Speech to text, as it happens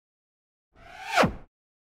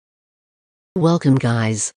Welcome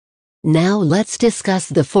guys. Now let's discuss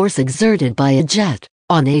the force exerted by a jet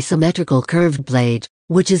on a symmetrical curved blade,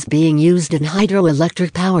 which is being used in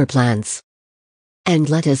hydroelectric power plants. And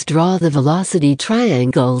let us draw the velocity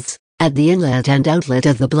triangles at the inlet and outlet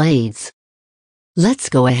of the blades. Let's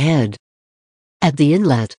go ahead. At the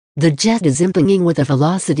inlet, the jet is impinging with a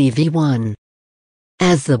velocity v1.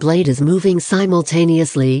 As the blade is moving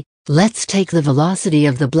simultaneously, let's take the velocity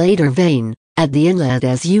of the blade or vane at the inlet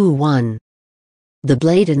as u1. The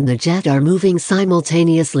blade and the jet are moving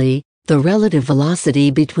simultaneously. The relative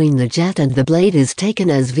velocity between the jet and the blade is taken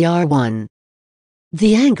as vr1.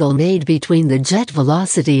 The angle made between the jet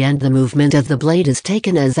velocity and the movement of the blade is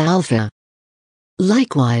taken as alpha.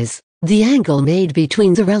 Likewise, the angle made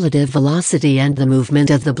between the relative velocity and the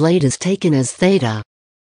movement of the blade is taken as theta.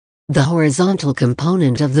 The horizontal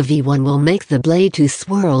component of the v1 will make the blade to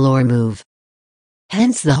swirl or move.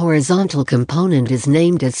 Hence the horizontal component is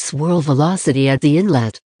named as swirl velocity at the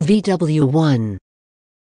inlet, vw1.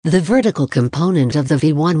 The vertical component of the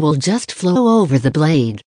v1 will just flow over the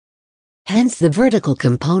blade. Hence the vertical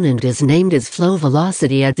component is named as flow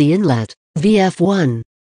velocity at the inlet, vf1.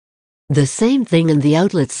 The same thing in the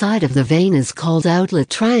outlet side of the vane is called outlet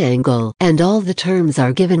triangle, and all the terms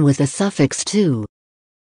are given with the suffix 2.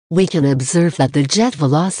 We can observe that the jet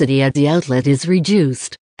velocity at the outlet is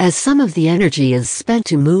reduced, as some of the energy is spent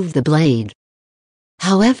to move the blade.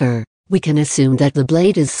 However, we can assume that the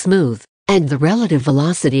blade is smooth, and the relative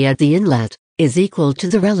velocity at the inlet is equal to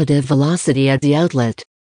the relative velocity at the outlet.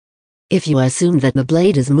 If you assume that the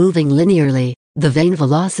blade is moving linearly, the vane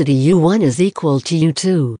velocity u1 is equal to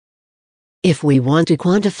u2. If we want to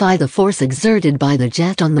quantify the force exerted by the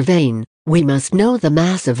jet on the vane, we must know the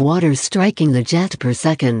mass of water striking the jet per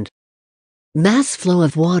second. Mass flow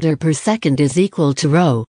of water per second is equal to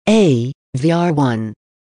rho a vr1.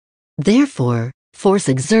 Therefore, force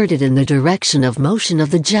exerted in the direction of motion of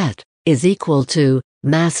the jet is equal to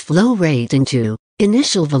mass flow rate into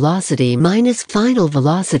initial velocity minus final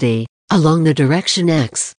velocity along the direction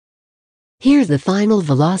x. Here the final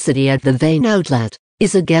velocity at the vane outlet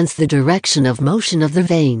is against the direction of motion of the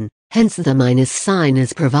vane, hence the minus sign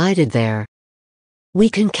is provided there. We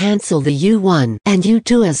can cancel the u1 and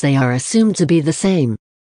u2 as they are assumed to be the same.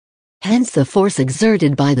 Hence the force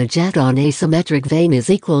exerted by the jet on a symmetric vane is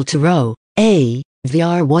equal to rho a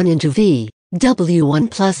vr1 into v w1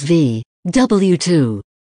 plus v w2.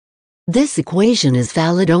 This equation is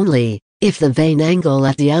valid only if the vane angle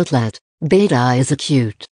at the outlet, beta, is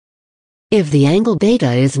acute. If the angle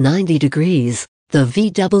beta is 90 degrees, the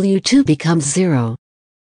vw2 becomes 0.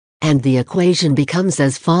 And the equation becomes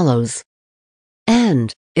as follows.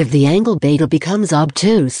 And, if the angle beta becomes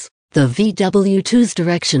obtuse, the vw2's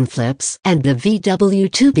direction flips and the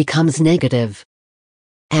vw2 becomes negative.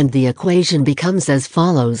 And the equation becomes as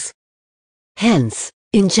follows. Hence,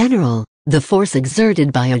 in general, the force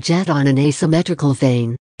exerted by a jet on an asymmetrical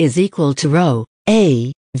vane is equal to rho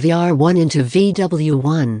a vr1 into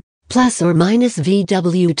vw1 plus or minus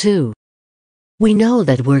vw2. We know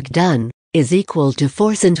that work done is equal to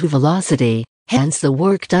force into velocity, hence the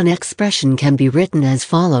work done expression can be written as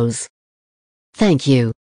follows. Thank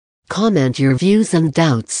you. Comment your views and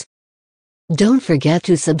doubts. Don't forget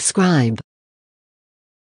to subscribe.